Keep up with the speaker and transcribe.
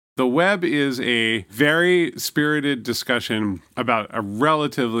The web is a very spirited discussion about a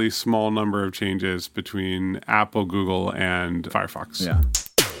relatively small number of changes between Apple, Google, and Firefox. Yeah.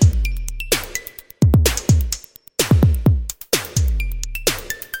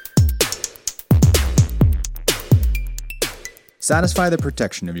 Satisfy the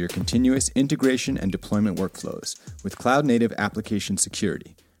protection of your continuous integration and deployment workflows with cloud-native application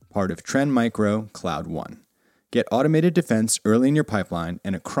security, part of Trend Micro Cloud One. Get automated defense early in your pipeline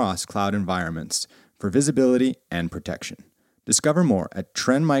and across cloud environments for visibility and protection. Discover more at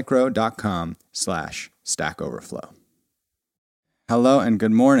trendmicro.com/Stack Overflow. Hello and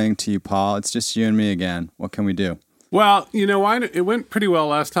good morning to you, Paul. It's just you and me again. What can we do? Well, you know, it went pretty well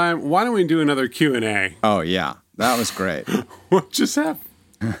last time. Why don't we do another Q&A? Oh, yeah. That was great. What just happened?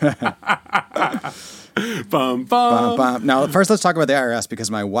 Bum, bum. Bum, bum. Now, first let's talk about the IRS,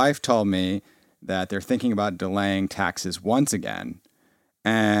 because my wife told me that they're thinking about delaying taxes once again.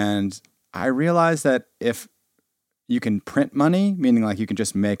 And I realized that if you can print money, meaning like you can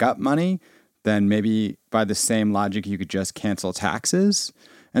just make up money, then maybe by the same logic, you could just cancel taxes.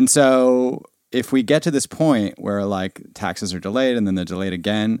 And so if we get to this point where like taxes are delayed and then they're delayed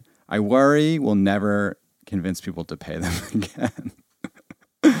again, I worry we'll never convince people to pay them again.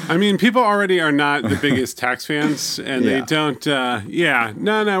 I mean, people already are not the biggest tax fans, and they don't,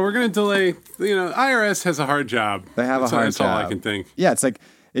 we're going to delay. You know, IRS has a hard job. They have a hard job. That's all I can think. Yeah, it's like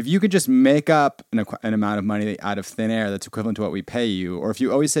if you could just make up an amount of money out of thin air that's equivalent to what we pay you, or if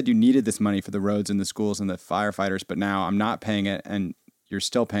you always said you needed this money for the roads and the schools and the firefighters, but now I'm not paying it and you're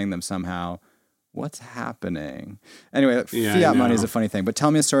still paying them somehow, what's happening? Anyway, fiat money is a funny thing, but tell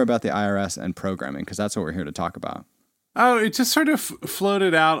me a story about the IRS and programming, because that's what we're here to talk about. Oh, it just sort of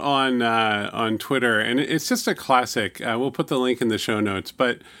floated out on Twitter, and it's just a classic. We'll put the link in the show notes,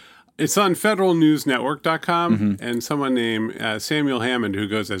 but it's on federalnewsnetwork.com, and someone named Samuel Hammond, who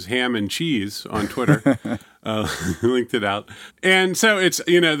goes as Ham and Cheese on Twitter, linked it out. And so it's,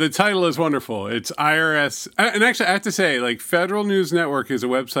 the title is wonderful. It's IRS. And actually, I have to say, like, Federal News Network is a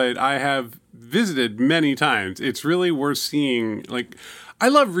website I have visited many times. It's really worth seeing. Like, I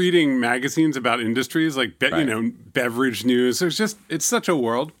love reading magazines about industries like, beverage news. It's such a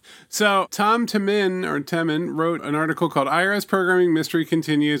world. So Tom Temin wrote an article called IRS Programming Mystery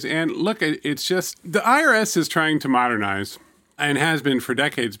Continues. And look, it's just the IRS is trying to modernize and has been for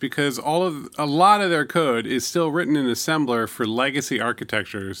decades, because a lot of their code is still written in assembler for legacy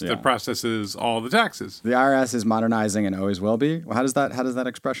architectures that processes all the taxes. The IRS is modernizing and always will be. Well, how does that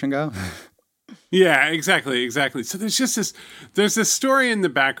expression go? Yeah, exactly. So there's this story in the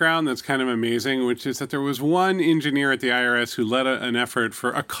background that's kind of amazing, which is that there was one engineer at the IRS who led an effort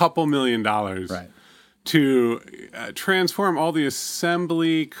for a couple $1 million to transform all the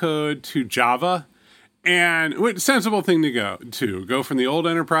assembly code to Java. And what sensible thing to go from the old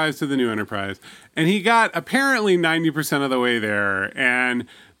enterprise to the new enterprise. And he got apparently 90% of the way there. And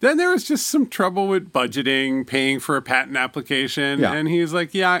then there was just some trouble with budgeting, paying for a patent application. Yeah. And he's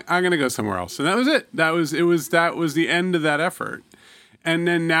like, I'm going to go somewhere else. And that was it. That was the end of that effort. And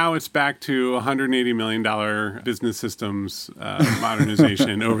then now it's back to $180 million business systems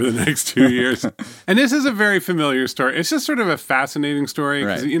modernization over the next 2 years. And this is a very familiar story. It's just sort of a fascinating story.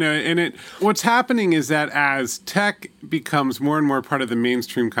 Right. What's happening is that as tech becomes more and more part of the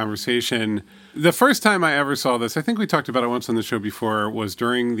mainstream conversation, the first time I ever saw this, I think we talked about it once on the show before, was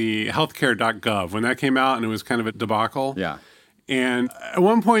during the healthcare.gov, when that came out, and it was kind of a debacle. Yeah. And at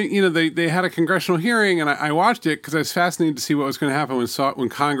one point, they had a congressional hearing, and I watched it because I was fascinated to see what was going to happen when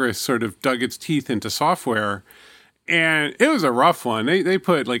Congress sort of dug its teeth into software. And it was a rough one. They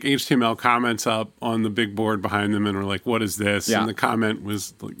put like HTML comments up on the big board behind them and were like, what is this? Yeah. And the comment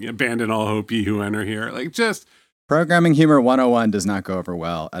was, like, abandon all hope ye who enter here. Like, just... Programming Humor 101 does not go over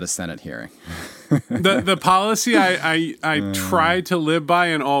well at a Senate hearing. The policy I try to live by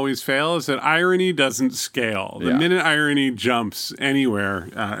and always fail is that irony doesn't scale. The minute irony jumps anywhere,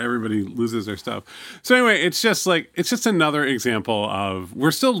 everybody loses their stuff. So anyway, it's just another example of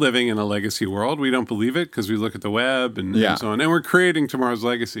we're still living in a legacy world. We don't believe it because we look at the web and so on, and we're creating tomorrow's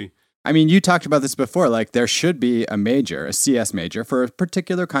legacy. I mean, you talked about this before. Like, there should be a CS major for a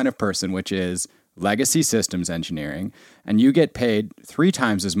particular kind of person, which is legacy systems engineering, and you get paid 3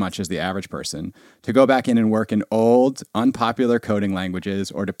 times as much as the average person to go back in and work in old, unpopular coding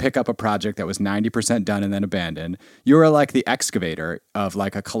languages, or to pick up a project that was 90% done and then abandoned. You are like the excavator of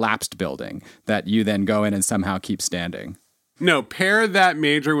like a collapsed building that you then go in and somehow keep standing. No, pair that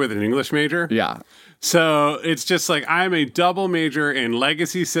major with an English major. Yeah. So it's just like I'm a double major in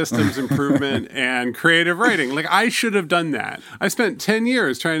legacy systems improvement and creative writing. Like, I should have done that. I spent 10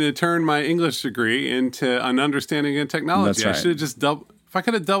 years trying to turn my English degree into an understanding of technology. That's right. I should have just If I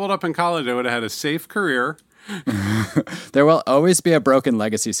could have doubled up in college, I would have had a safe career. There will always be a broken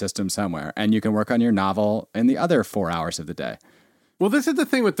legacy system somewhere, and you can work on your novel in the other 4 hours of the day. Well, this is the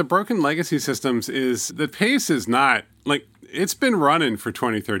thing with the broken legacy systems is the pace is not like it's been running for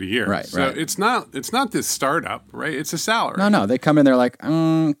 20, 30 years. Right, so right. it's not this startup, right? It's a salary. No, they come in, they're like,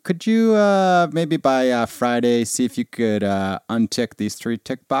 could you maybe by Friday see if you could untick these 3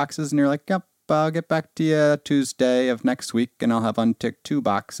 tick boxes? And you're like, yep, I'll get back to you Tuesday of next week, and I'll have unticked 2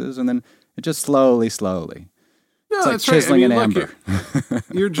 boxes, and then it just slowly. No, It's like that's right. chiseling an look, amber.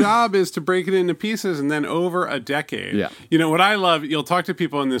 your job is to break it into pieces, and then over a decade. Yeah. You know, what I love, you'll talk to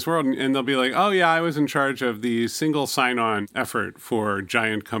people in this world, and they'll be like, oh, yeah, I was in charge of the single sign-on effort for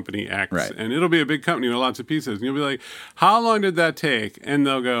giant company X. Right. And it'll be a big company with lots of pieces. And you'll be like, how long did that take? And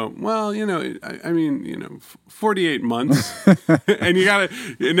they'll go, well, 48 months. And you got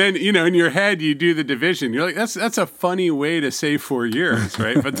to, and then, in your head, you do the division. You're like, that's a funny way to say 4 years,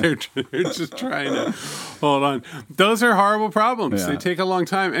 right? But they're just trying to hold on. Those are horrible problems. Yeah. They take a long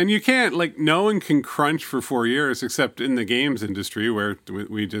time. And you can't, no one can crunch for 4 years except in the games industry where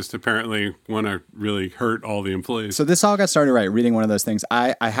we just apparently want to really hurt all the employees. So this all got started, right, reading one of those things.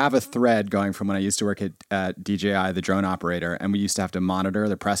 I have a thread going from when I used to work at DJI, the drone operator, and we used to have to monitor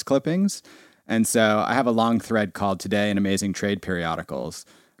the press clippings. And so I have a long thread called Today in Amazing Trade Periodicals.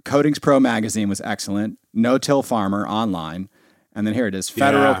 Coatings Pro magazine was excellent. No Till Farmer online. And then here it is,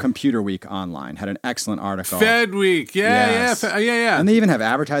 Federal Computer Week online had an excellent article. Fed Week, yeah. And they even have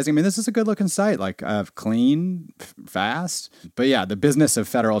advertising. I mean, this is a good-looking site, clean, fast. But yeah, the business of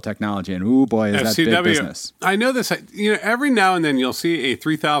federal technology, and ooh boy, is FCW. that big business. I know this. Every now and then you'll see a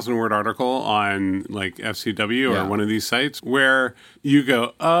 3,000-word article on FCW or one of these sites where you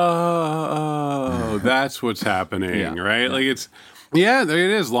go, oh, that's what's happening, right? Yeah. Yeah, there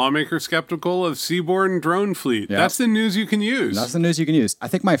it is. Lawmakers skeptical of seaborne drone fleet. Yep. That's the news you can use. That's the news you can use. I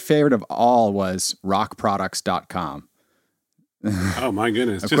think my favorite of all was rockproducts.com. Oh, my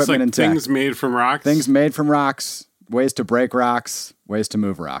goodness. Just things made from rocks? Things made from rocks, ways to break rocks, ways to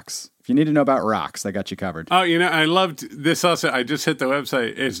move rocks. If you need to know about rocks, they got you covered. Oh, I loved this also. I just hit the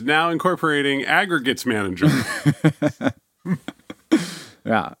website. It's now incorporating aggregates manager.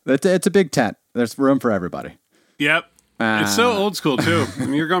 Yeah, it's a big tent. There's room for everybody. Yep. It's so old school, too. I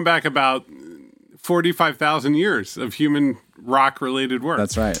mean, you're going back about 45,000 years of human rock-related work.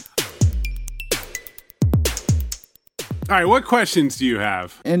 That's right. All right, what questions do you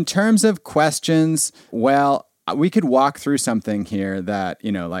have? In terms of questions, well, we could walk through something here that,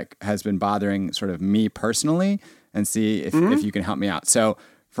 has been bothering sort of me personally and see if you can help me out. So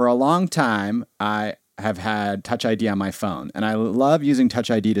for a long time, I have had Touch ID on my phone, and I love using Touch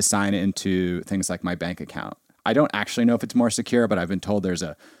ID to sign into things like my bank account. I don't actually know if it's more secure, but I've been told there's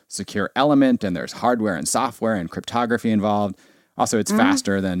a secure element and there's hardware and software and cryptography involved. Also, it's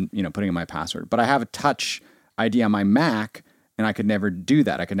faster than, putting in my password. But I have a Touch ID on my Mac, and I could never do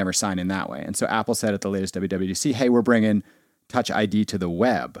that. I could never sign in that way. And so Apple said at the latest WWDC, hey, we're bringing Touch ID to the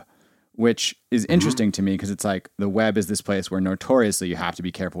web, which is interesting to me because it's like the web is this place where notoriously you have to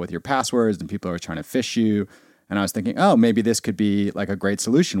be careful with your passwords and people are trying to phish you. And I was thinking, oh, maybe this could be like a great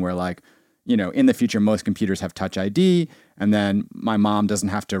solution where in the future, most computers have Touch ID, and then my mom doesn't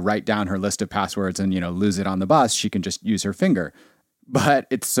have to write down her list of passwords and, lose it on the bus. She can just use her finger. But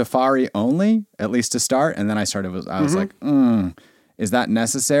it's Safari only, at least to start. And then I was like, is that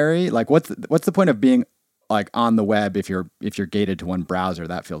necessary? Like, what's the point of being on the web if you're gated to one browser?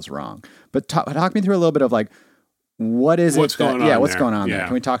 That feels wrong. But talk me through a little bit of what's going on there?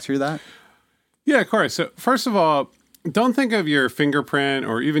 Can we talk through that? Yeah, of course. So first of all, don't think of your fingerprint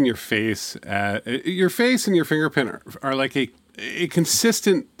or even your face. Your face and your fingerprint are like a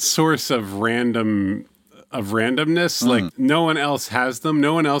consistent source of randomness. Like no one else has them.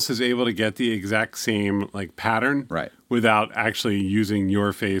 No one else is able to get the exact same pattern without actually using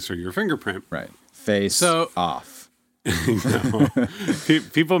your face or your fingerprint. Right. Face off.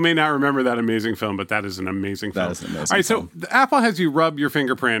 People may not remember that amazing film, but that is an amazing film. That is an amazing All right, film. so Apple has you rub your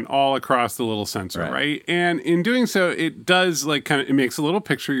fingerprint all across the little sensor, right? And in doing so, it does it makes a little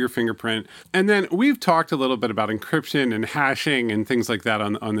picture of your fingerprint. And then we've talked a little bit about encryption and hashing and things like that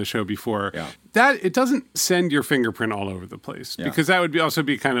on the show before. Yeah. That it doesn't send your fingerprint all over the place because that would also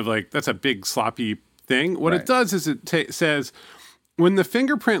be kind of that's a big sloppy thing. What it does is it says, when the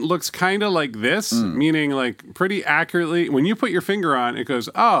fingerprint looks kind of like this, meaning pretty accurately, when you put your finger on, it goes,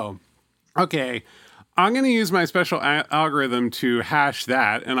 oh, okay, I'm going to use my special algorithm to hash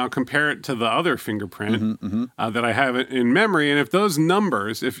that, and I'll compare it to the other fingerprint that I have in memory. And if those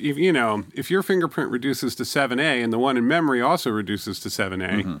numbers, if your fingerprint reduces to 7A and the one in memory also reduces to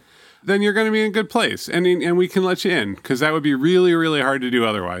 7A, then you're going to be in a good place. And we can let you in, because that would be really, really hard to do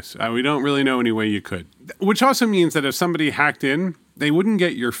otherwise. We don't really know any way you could. Which also means that if somebody hacked in, they wouldn't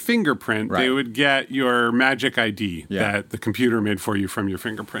get your fingerprint. Right. They would get your magic ID that the computer made for you from your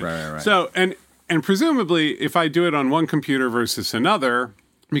fingerprint. Right. So, and presumably, if I do it on one computer versus another,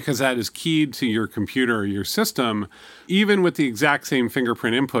 because that is keyed to your computer or your system, even with the exact same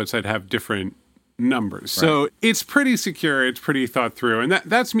fingerprint inputs, I'd have different numbers. Right. So it's pretty secure. It's pretty thought through. And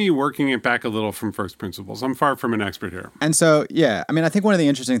that's me working it back a little from first principles. I'm far from an expert here. And so, yeah, I mean, I think one of the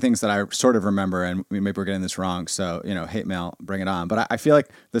interesting things that I sort of remember, and maybe we're getting this wrong, so, hate mail, bring it on. But I feel like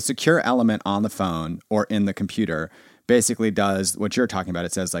the secure element on the phone or in the computer basically does what you're talking about.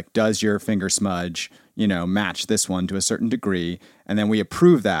 It says, like, does your finger smudge, match this one to a certain degree? And then we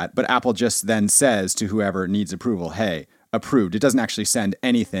approve that. But Apple just then says to whoever needs approval, hey, approved. It doesn't actually send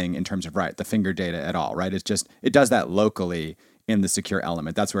anything in terms of the finger data at all, right? It's just, it does that locally in the secure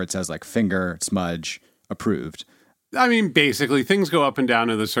element. That's where it says like finger smudge approved. I mean, basically things go up and down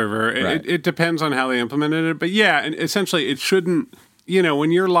to the server. Right. It depends on how they implemented it. But yeah, and essentially it shouldn't,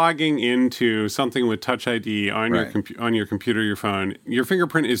 when you're logging into something with Touch ID on your computer, your phone, your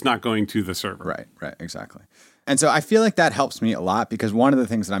fingerprint is not going to the server. Right, exactly. And so I feel like that helps me a lot, because one of the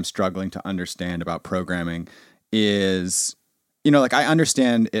things that I'm struggling to understand about programming is, I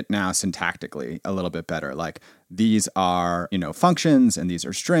understand it now syntactically a little bit better. Like, these are, functions, and these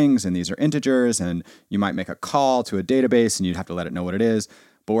are strings, and these are integers, and you might make a call to a database and you'd have to let it know what it is.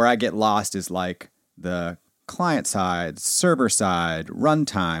 But where I get lost is like the client side, server side,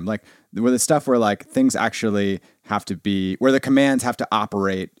 runtime, like where the stuff where like things actually have to be, where the commands have to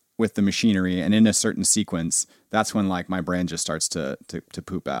operate with the machinery and in a certain sequence. That's when like my brain just starts to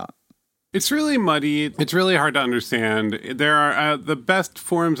poop out. It's really muddy. It's really hard to understand. There are the best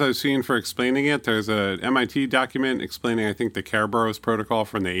forums I've seen for explaining it. There's a MIT document explaining, I think, the Kerberos protocol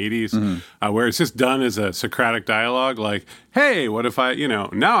from the 80s, where it's just done as a Socratic dialogue, like, hey, what if I,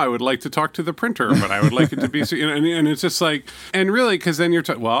 now I would like to talk to the printer, but I would like it to be, and it's just like, and really, because then you're,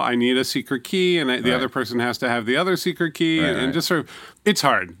 I need a secret key, and the other person has to have the other secret key, and just sort of, it's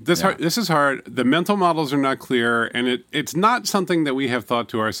hard. This is hard. The mental models are not clear, and it's not something that we have thought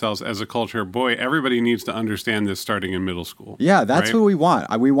to ourselves as a culture. Boy, everybody needs to understand this starting in middle school. Yeah, that's what we want.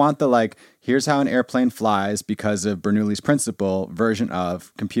 We want the here's how an airplane flies because of Bernoulli's principle version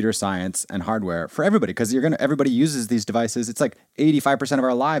of computer science and hardware for everybody, because everybody uses these devices. It's like 85% of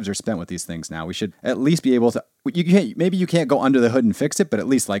our lives are spent with these things now. We should at least be able to. Maybe you can't go under the hood and fix it, but at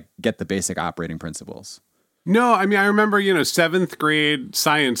least get the basic operating principles. No, I mean, I remember, 7th grade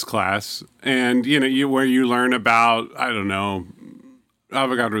science class, and, where you learn about, I don't know,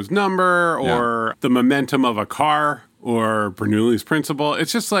 Avogadro's number or the momentum of a car or Bernoulli's principle.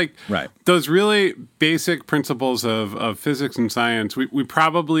 It's just like those really basic principles of physics and science. We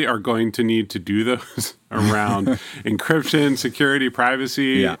probably are going to need to do those around encryption, security,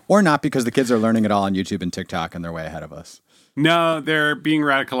 privacy. Yeah. Or not, because the kids are learning it all on YouTube and TikTok and they're way ahead of us. No, they're being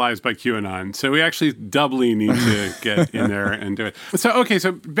radicalized by QAnon. So we actually doubly need to get in there and do it. So, okay,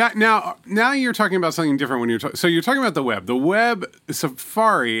 so back now you're talking about something different when so you're talking about the web. The web,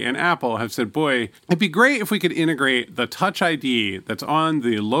 Safari and Apple have said, boy, it'd be great if we could integrate the Touch ID that's on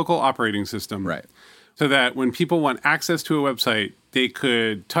the local operating system. Right. So that when people want access to a website, they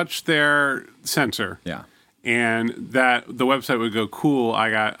could touch their sensor. Yeah. And that the website would go, cool,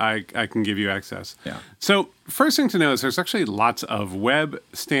 I can give you access. Yeah. So first thing to know is there's actually lots of web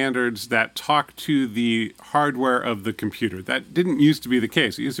standards that talk to the hardware of the computer. That didn't used to be the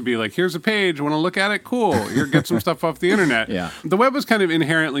case. It used to be like, here's a page, want to look at it? Cool. Here, get some stuff off the internet. Yeah. The web was kind of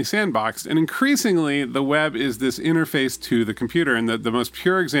inherently sandboxed, and increasingly the web is this interface to the computer. And the most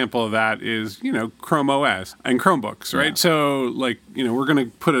pure example of that is, Chrome OS and Chromebooks, right? Yeah. So we're going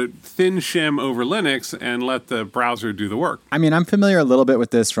to put a thin shim over Linux and let the browser do the work. I mean, I'm familiar a little bit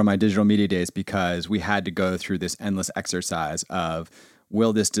with this from my digital media days, because we had to go through this endless exercise of,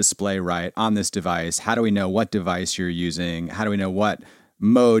 will this display right on this device? How do we know what device you're using? How do we know what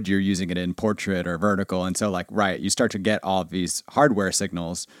mode you're using it in, portrait or vertical? And so you start to get all of these hardware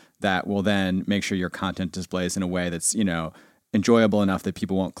signals that will then make sure your content displays in a way that's, enjoyable enough that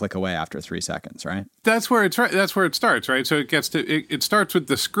people won't click away after 3 seconds, right? That's where it starts, right? So it starts with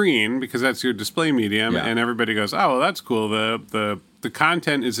the screen, because that's your display medium, and everybody goes, oh, well, that's cool. The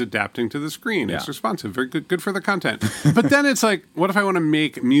content is adapting to the screen. Yeah. It's responsive. Very good for the content. But then it's like, what if I want to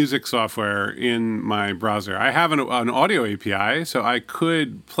make music software in my browser? I have an audio API, so I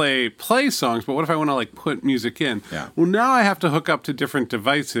could play songs, but what if I want to put music in? Yeah. Well, now I have to hook up to different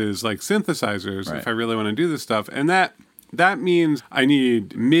devices like synthesizers if I really want to do this stuff. And that means I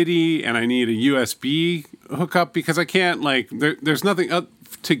need MIDI and I need a USB hookup, because I can't there's nothing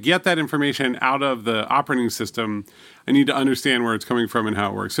to get that information out of the operating system, I need to understand where it's coming from and how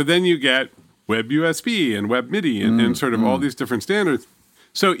it works. So then you get Web USB and Web MIDI and sort of all these different standards.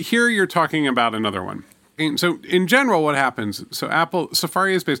 So here you're talking about another one. And so in general, what happens, so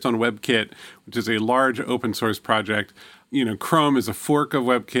Safari is based on WebKit, which is a large open source project. Chrome is a fork of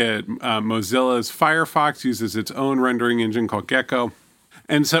WebKit. Mozilla's Firefox uses its own rendering engine called Gecko.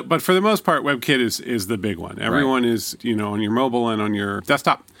 And so, but for the most part, WebKit is the big one. Everyone is, on your mobile and on your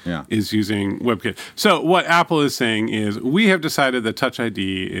desktop is using WebKit. So what Apple is saying is we have decided that Touch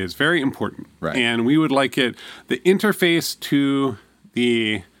ID is very important. Right. And we would like the interface to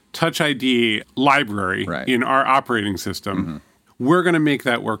the Touch ID library in our operating system. We're going to make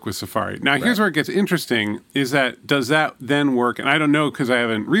that work with Safari. Now, here's where it gets interesting, is that does that then work? And I don't know because I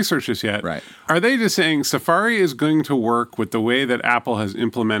haven't researched this yet. Right. Are they just saying Safari is going to work with the way that Apple has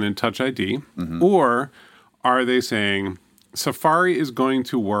implemented Touch ID? Or are they saying Safari is going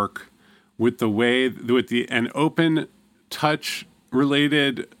to work with an open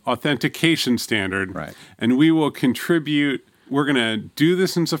touch-related authentication standard? Right. And we will contribute. We're going to do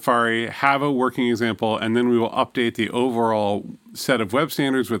this in Safari, have a working example, and then we will update the overall set of web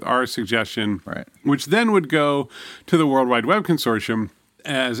standards with our suggestion, which then would go to the World Wide Web Consortium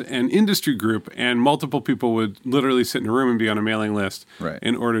as an industry group, and multiple people would literally sit in a room and be on a mailing list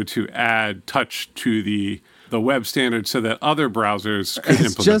in order to add touch to the web standard so that other browsers could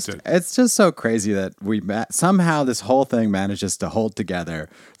implement it. It's just so crazy that somehow this whole thing manages to hold together.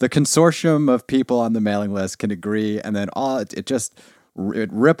 The consortium of people on the mailing list can agree, and then it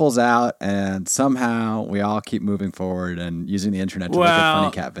ripples out, and somehow we all keep moving forward and using the internet to look at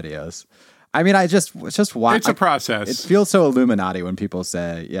funny cat videos. I mean, it's just wild. It's a process. It feels so Illuminati when people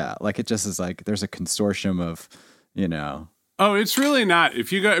say, it just is like there's a consortium of, Oh, it's really not.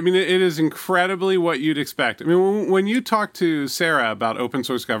 If you go, it is incredibly what you'd expect. When you talk to Sarah about open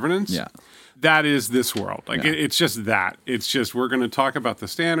source governance, that is this world. It's just that. It's just, we're going to talk about the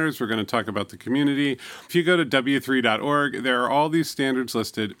standards. We're going to talk about the community. If you go to w3.org, there are all these standards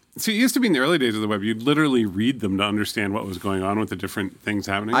listed. See, it used to be in the early days of the web, you'd literally read them to understand what was going on with the different things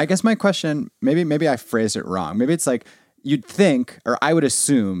happening. I guess my question, maybe I phrased it wrong. Maybe it's like, you'd think, or I would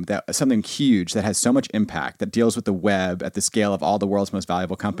assume, that something huge that has so much impact, that deals with the web at the scale of all the world's most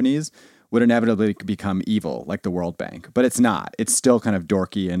valuable companies, would inevitably become evil, like the World Bank. But it's not. It's still kind of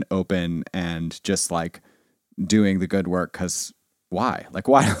dorky and open and just like doing the good work because why? Like,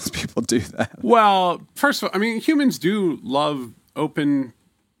 why do those people do that? Well, first of all, humans do love open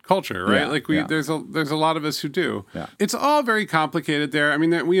culture, right? There's a lot of us who do. Yeah. It's all very complicated there.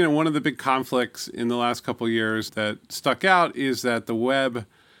 One of the big conflicts in the last couple of years that stuck out is that the web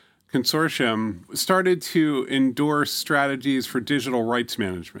consortium started to endorse strategies for digital rights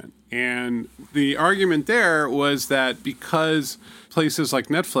management. And the argument there was that because places like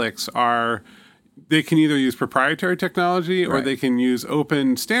Netflix they can either use proprietary technology or they can use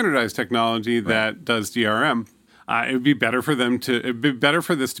open standardized technology that does DRM. It would be better for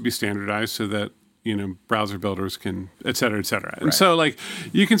this to be standardized so that browser builders can, et cetera, et cetera. And so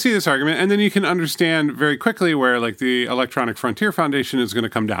you can see this argument, and then you can understand very quickly where the Electronic Frontier Foundation is going to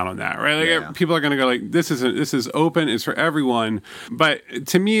come down on that, right? People are going to go this is open, it's for everyone. But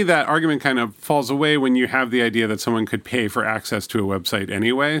to me, that argument kind of falls away when you have the idea that someone could pay for access to a website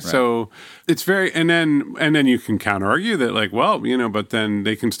anyway. Right. So it's and then you can counter argue that but then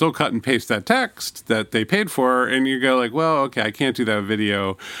they can still cut and paste that text that they paid for, and you go okay, I can't do that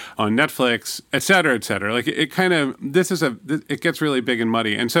video on Netflix, et cetera, et cetera. It gets really big and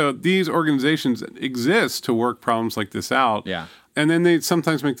muddy. And so these organizations exist to work problems like this out. Yeah. And then they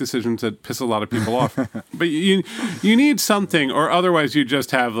sometimes make decisions that piss a lot of people off. But you need something, or otherwise you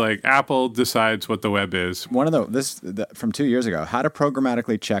just have Apple decides what the web is. One of from 2 years ago, how to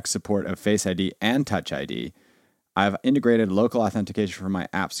programmatically check support of Face ID and Touch ID. I've integrated local authentication for my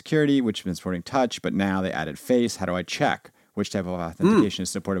app security, which has been supporting Touch, but now they added Face. How do I check which type of authentication is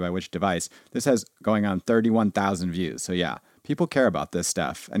supported by which device? This has going on 31,000 views. So yeah, people care about this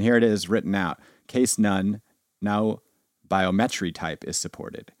stuff. And here it is written out. Case none. Now biometry type is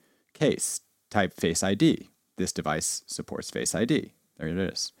supported. Case type Face ID. This device supports Face ID. There it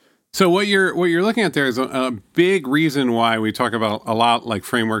is. So what you're looking at there is a big reason why we talk about a lot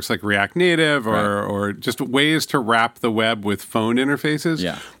frameworks like React Native or just ways to wrap the web with phone interfaces.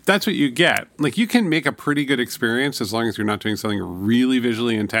 Yeah. That's what you get. You can make a pretty good experience as long as you're not doing something really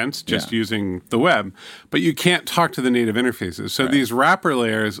visually intense, just using the web, but you can't talk to the native interfaces. So these wrapper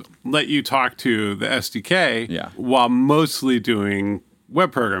layers let you talk to the SDK while mostly doing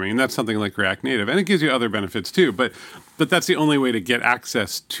web programming. And that's something like React Native. And it gives you other benefits too. But that's the only way to get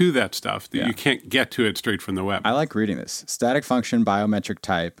access to that stuff. That you can't get to it straight from the web. I like reading this. Static function biometric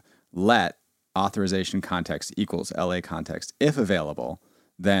type let authorization context equals LA context. If available,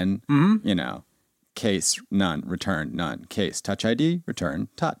 then, case none, return none. Case touch ID, return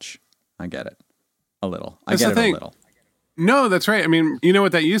touch. I get it. A little. I get it a little. No, that's right. I mean, you know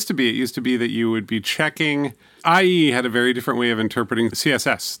what that used to be? It used to be that you would be checking. IE had a very different way of interpreting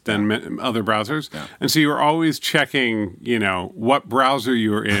CSS than other browsers. Yeah. And so you were always checking, what browser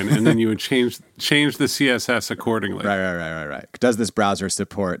you were in, and then you would change the CSS accordingly. Right. Does this browser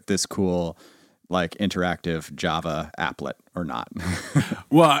support this cool, interactive Java applet or not?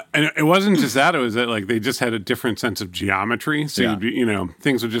 Well, and it wasn't just that. It was that they just had a different sense of geometry. So you'd be,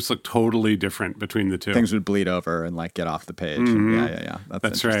 things would just look totally different between the two. Things would bleed over and get off the page. Mm-hmm. Yeah.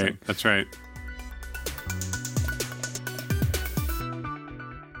 That's right. That's right.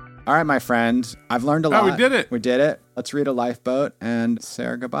 All right, my friend. I've learned a lot. Oh, we did it. We did it. Let's read a lifeboat and say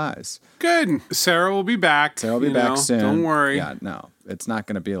our goodbyes. Good. Sarah will be back. Sarah will be back soon. Don't worry. Yeah, no. It's not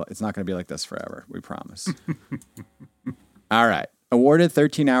going to be like this forever. We promise. All right. Awarded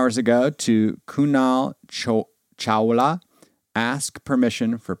 13 hours ago to Kunal Chawla. Ask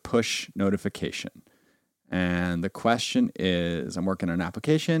permission for push notification. And the question is, I'm working on an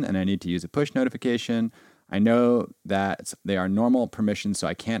application and I need to use a push notification. I know that they are normal permissions, so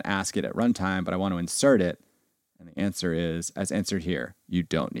I can't ask it at runtime, but I want to insert it. And the answer is, as answered here, you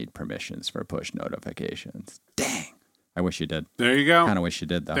don't need permissions for push notifications. Dang. I wish you did. There you go. Kind of wish you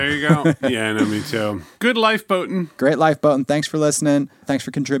did, though. There you go. Yeah, no, me too. Good lifeboating. Great lifeboating. Thanks for listening. Thanks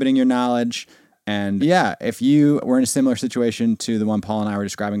for contributing your knowledge. And yeah, if you were in a similar situation to the one Paul and I were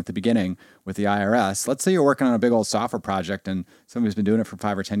describing at the beginning with the IRS, let's say you're working on a big old software project and somebody's been doing it for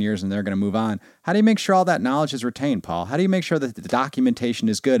 5 or 10 years and they're going to move on. How do you make sure all that knowledge is retained, Paul? How do you make sure that the documentation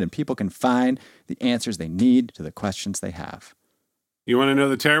is good and people can find the answers they need to the questions they have? You want to know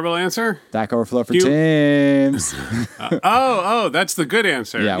the terrible answer? Stack Overflow for Teams. That's the good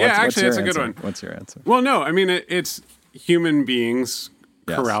answer. Yeah, actually, that's a good one. What's your answer? Well, no, I mean, it's human beings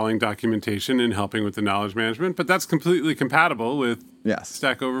corralling documentation and helping with the knowledge management, but that's completely compatible with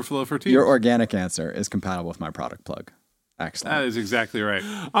Stack Overflow for Teams. Your organic answer is compatible with my product plug. Excellent. That is exactly right.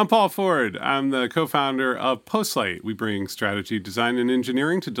 I'm Paul Ford. I'm the co-founder of Postlight. We bring strategy, design, and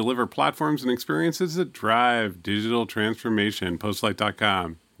engineering to deliver platforms and experiences that drive digital transformation.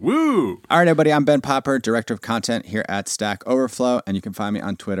 Postlight.com. Woo! All right, everybody. I'm Ben Popper, Director of Content here at Stack Overflow, and you can find me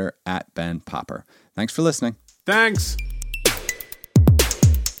on Twitter at Ben Popper. Thanks for listening. Thanks.